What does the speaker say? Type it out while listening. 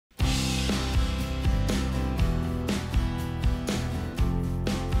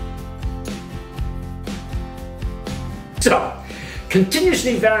So,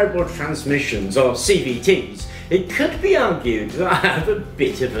 continuously variable transmissions, or CVTs, it could be argued that I have a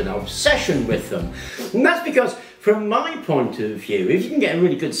bit of an obsession with them. And that's because, from my point of view, if you can get a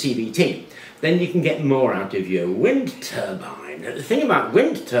really good CVT, then you can get more out of your wind turbine. The thing about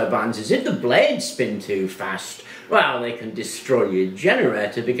wind turbines is if the blades spin too fast, well, they can destroy your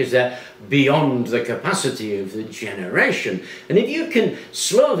generator because they're beyond the capacity of the generation. And if you can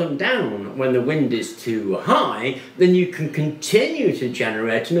slow them down when the wind is too high, then you can continue to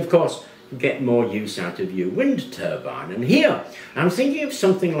generate and, of course, get more use out of your wind turbine. And here, I'm thinking of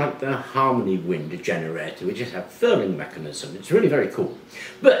something like the Harmony wind generator, which has a furling mechanism. It's really very cool.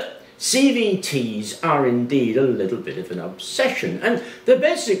 But CVTs are indeed a little bit of an obsession, and they're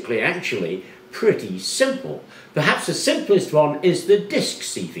basically actually pretty simple. Perhaps the simplest one is the disc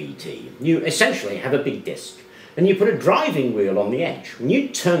CVT. You essentially have a big disc and you put a driving wheel on the edge. When you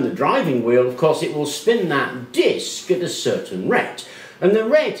turn the driving wheel, of course, it will spin that disc at a certain rate. And the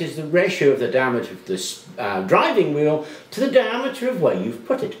rate is the ratio of the diameter of this driving wheel to the diameter of where you've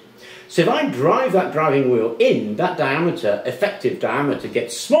put it. So if I drive that driving wheel in, that diameter, effective diameter,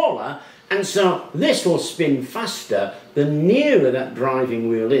 gets smaller, and so this will spin faster the nearer that driving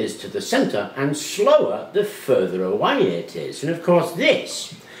wheel is to the centre, and slower the further away it is. And of course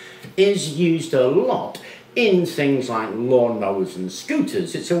this is used a lot in things like lawnmowers and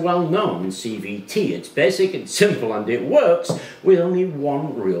scooters. It's a well-known CVT. It's basic, it's simple, and it works with only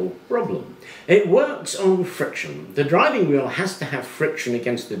one real problem. It works on friction. The driving wheel has to have friction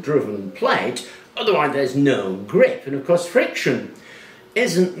against the driven plate, otherwise there's no grip. And of course friction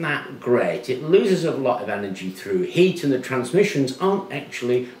isn't that great. It loses a lot of energy through heat, and the transmissions aren't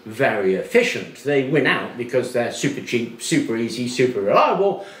actually very efficient. They win out because they're super cheap, super easy, super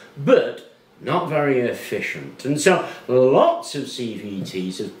reliable, but not very efficient. And so lots of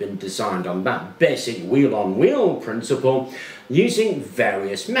CVTs have been designed on that basic wheel-on-wheel principle using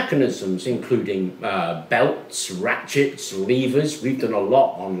various mechanisms, including belts, ratchets, levers. We've done a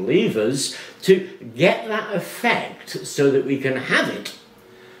lot on levers to get that effect so that we can have it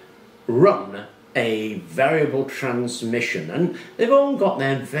run a variable transmission. And they've all got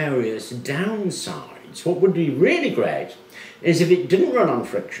their various downsides. What would be really great is if it didn't run on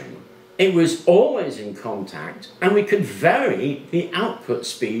friction, it was always in contact, and we could vary the output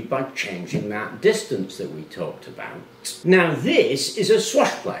speed by changing that distance that we talked about. Now this is a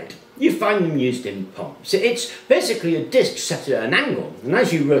swash plate. You find them used in pumps. It's basically a disc set at an angle, and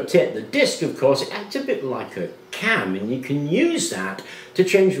as you rotate the disc, of course, it acts a bit like a cam, and you can use that to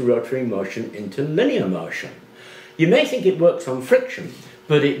change rotary motion into linear motion. You may think it works on friction,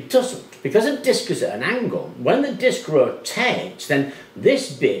 but it doesn't. Because a disc is at an angle, when the disc rotates, then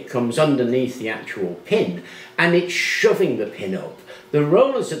this bit comes underneath the actual pin and it's shoving the pin up. The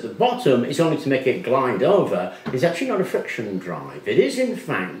rollers at the bottom is only to make it glide over. It's actually not a friction drive. It is in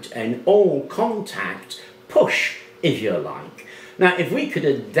fact an all-contact push, if you like. Now, if we could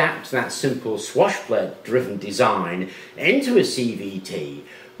adapt that simple swash plate driven design into a CVT,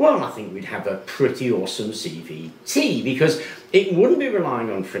 well, I think we'd have a pretty awesome CVT, because it wouldn't be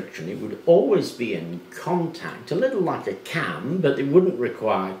relying on friction. It would always be in contact, a little like a cam, but it wouldn't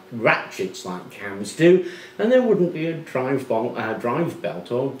require ratchets like cams do, and there wouldn't be a drive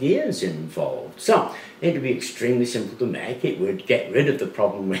belt or gears involved. So it would be extremely simple to make. It would get rid of the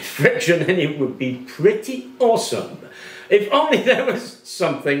problem with friction, and it would be pretty awesome. If only there was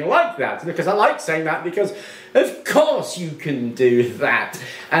something like that, because I like saying that, because of course you can do that.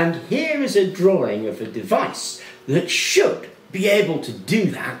 And here is a drawing of a device that should be able to do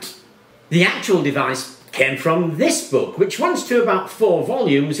that. The actual device came from this book, which runs to about 4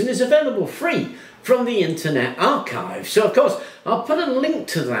 volumes and is available free from the Internet Archive. So of course I'll put a link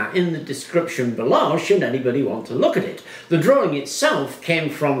to that in the description below should anybody want to look at it. The drawing itself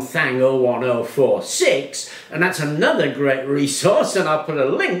came from Thang 01046, and that's another great resource, and I'll put a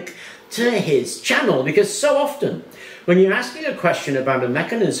link to his channel, because so often when you're asking a question about a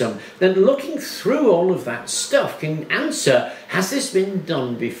mechanism, then looking through all of that stuff can answer, has this been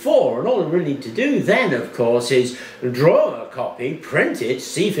done before? And all we really need to do then, of course, is draw a copy, print it,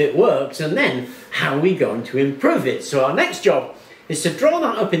 see if it works, and then how are we going to improve it? So our next job is to draw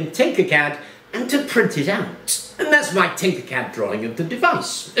that up in Tinkercad and to print it out. And that's my Tinkercad drawing of the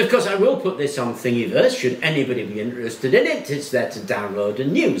device. Of course, I will put this on Thingiverse should anybody be interested in it. It's there to download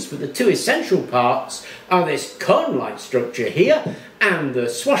and use. But the 2 essential parts are this cone-like structure here and the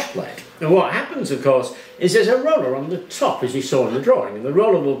swash plate. And what happens, of course, is there's a roller on the top, as you saw in the drawing, and the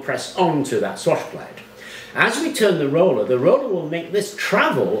roller will press onto that swash plate. As we turn the roller will make this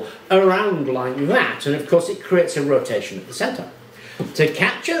travel around like that, and of course it creates a rotation at the centre. To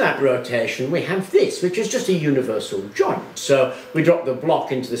capture that rotation, we have this, which is just a universal joint. So we drop the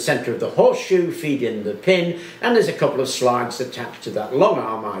block into the centre of the horseshoe, feed in the pin, and there's a couple of slides attached to that long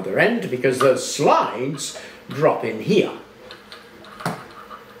arm either end, because those slides drop in here.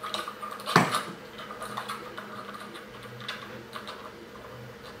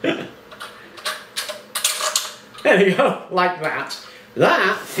 There we go, like that.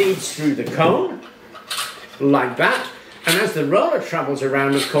 That feeds through the cone, like that. And as the roller travels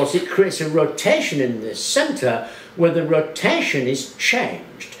around, of course, it creates a rotation in the centre where the rotation is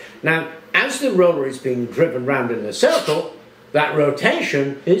changed. Now, as the roller is being driven round in a circle, that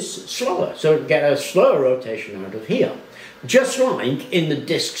rotation is slower. So it get a slower rotation out of here. Just like in the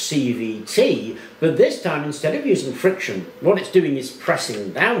disc CVT, but this time instead of using friction, what it's doing is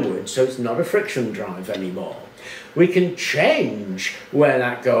pressing downwards, so it's not a friction drive anymore. We can change where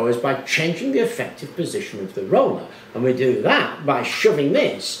that goes by changing the effective position of the roller. And we do that by shoving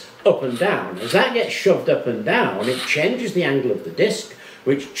this up and down. As that gets shoved up and down, it changes the angle of the disc,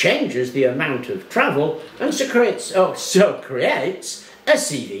 which changes the amount of travel, and so creates a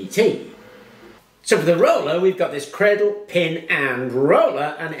CVT. So for the roller, we've got this cradle, pin and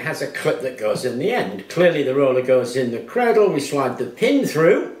roller, and it has a clip that goes in the end. Clearly the roller goes in the cradle, we slide the pin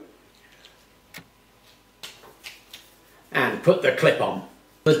through, and put the clip on.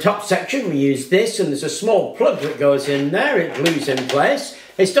 The top section, we use this, and there's a small plug that goes in there, it glues in place.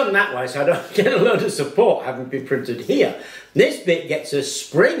 It's done that way so I don't get a load of support having been printed here. This bit gets a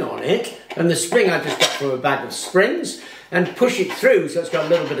spring on it, and the spring I just got from a bag of springs, and push it through so it's got a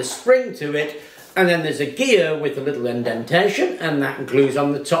little bit of spring to it, and then there's a gear with a little indentation, and that glues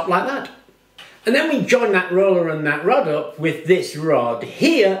on the top like that. And then we join that roller and that rod up with this rod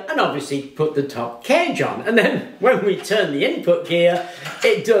here, and obviously put the top cage on. And then when we turn the input gear,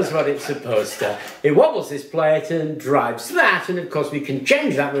 it does what it's supposed to. It wobbles this plate and drives that, and of course we can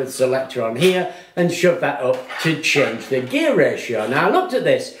change that with the selector on here and shove that up to change the gear ratio. Now I looked at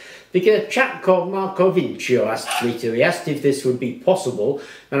this because a chap called Marco Vincio asked me to. He asked if this would be possible,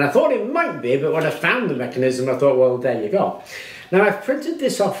 and I thought it might be, but when I found the mechanism I thought, well, there you go. Now I've printed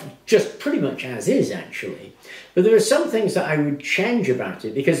this off just pretty much as is actually, but there are some things that I would change about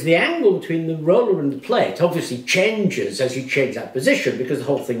it because the angle between the roller and the plate obviously changes as you change that position because the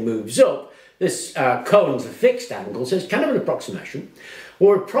whole thing moves up. This cone's a fixed angle, so it's kind of an approximation.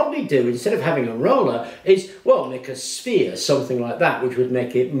 What I'd probably do, instead of having a roller, is, well, make a sphere, something like that, which would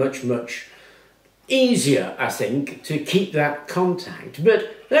make it much, much easier, I think, to keep that contact.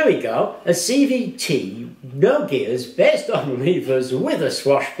 But there we go, a CVT, no gears, based on levers with a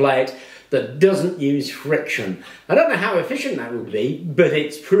swash plate that doesn't use friction. I don't know how efficient that would be, but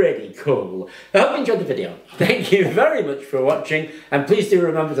it's pretty cool. I hope you enjoyed the video. Thank you very much for watching, and please do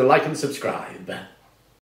remember to like and subscribe.